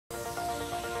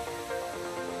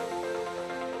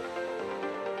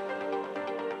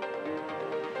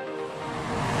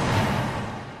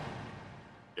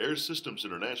Air Systems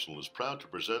International is proud to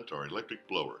present our electric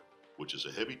blower, which is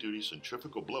a heavy-duty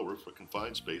centrifugal blower for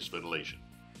confined space ventilation.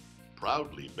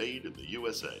 Proudly made in the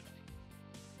USA.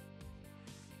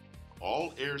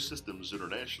 All Air Systems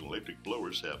International electric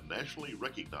blowers have nationally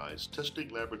recognized testing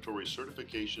laboratory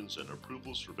certifications and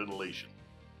approvals for ventilation.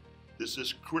 This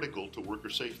is critical to worker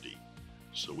safety,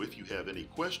 so if you have any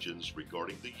questions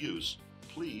regarding the use,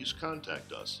 please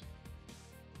contact us.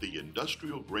 The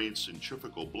industrial-grade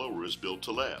centrifugal blower is built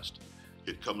to last.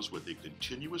 It comes with a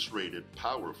continuous rated,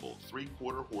 powerful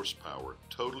 3/4 horsepower,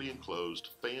 totally enclosed,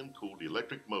 fan-cooled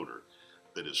electric motor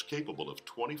that is capable of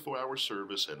 24-hour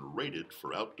service and rated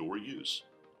for outdoor use.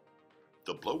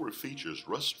 The blower features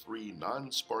rust-free,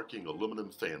 non-sparking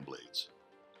aluminum fan blades.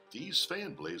 These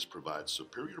fan blades provide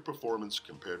superior performance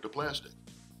compared to plastic.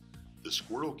 The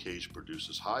squirrel cage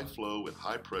produces high flow and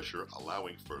high pressure,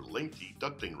 allowing for lengthy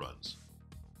ducting runs.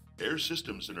 Air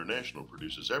Systems International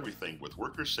produces everything with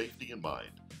worker safety in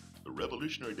mind. The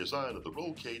revolutionary design of the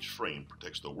roll cage frame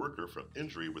protects the worker from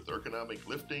injury with ergonomic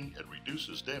lifting and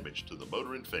reduces damage to the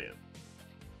motor and fan.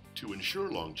 To ensure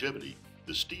longevity,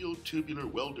 the steel tubular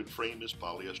welded frame is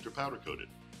polyester powder coated,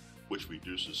 which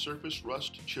reduces surface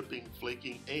rust, chipping,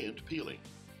 flaking, and peeling.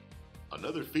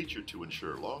 Another feature to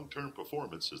ensure long-term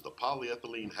performance is the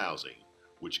polyethylene housing,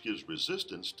 which gives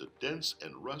resistance to dents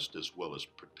and rust as well as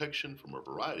protection from a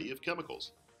variety of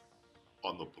chemicals.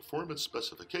 On the performance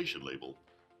specification label,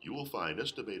 you will find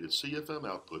estimated CFM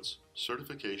outputs,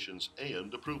 certifications,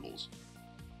 and approvals.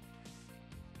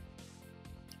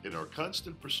 In our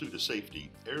constant pursuit of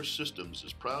safety, Air Systems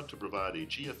is proud to provide a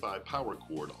GFI power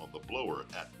cord on the blower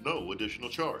at no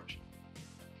additional charge.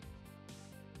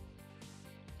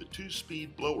 The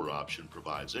 2-speed blower option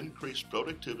provides increased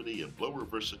productivity and blower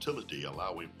versatility,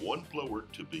 allowing one blower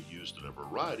to be used in a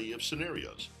variety of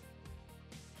scenarios.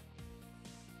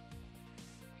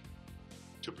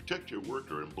 To protect your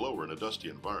worker and blower in a dusty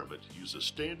environment, use a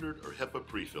standard or HEPA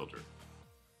pre-filter.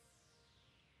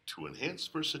 To enhance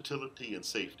versatility and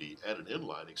safety, add an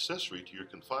inline accessory to your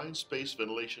confined space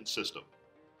ventilation system.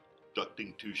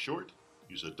 Ducting too short?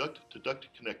 Use a duct-to-duct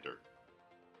connector.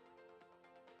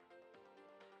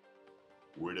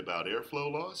 Worried about airflow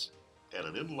loss? Add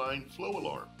an inline flow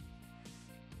alarm.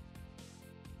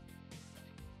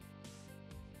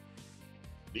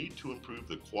 Need to improve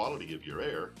the quality of your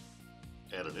air?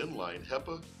 Add an inline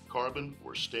HEPA, carbon,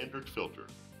 or standard filter.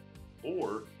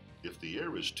 Or, if the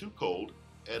air is too cold,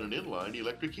 add an inline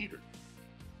electric heater.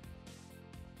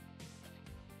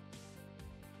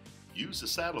 Use a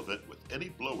saddle vent with any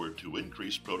blower to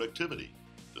increase productivity.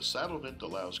 The saddle vent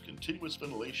allows continuous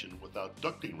ventilation without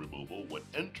ducting removal when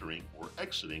entering or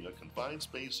exiting a confined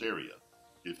space area.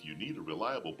 If you need a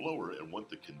reliable blower and want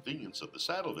the convenience of the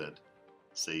saddle vent,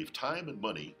 save time and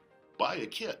money, buy a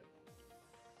kit.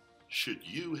 Should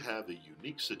you have a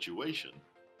unique situation,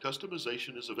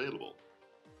 customization is available.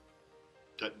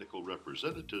 Technical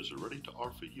representatives are ready to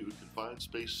offer you confined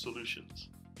space solutions.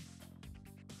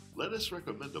 Let us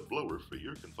recommend a blower for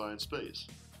your confined space.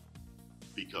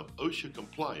 Become OSHA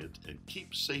compliant and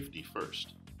keep safety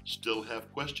first. Still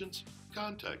have questions?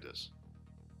 Contact us.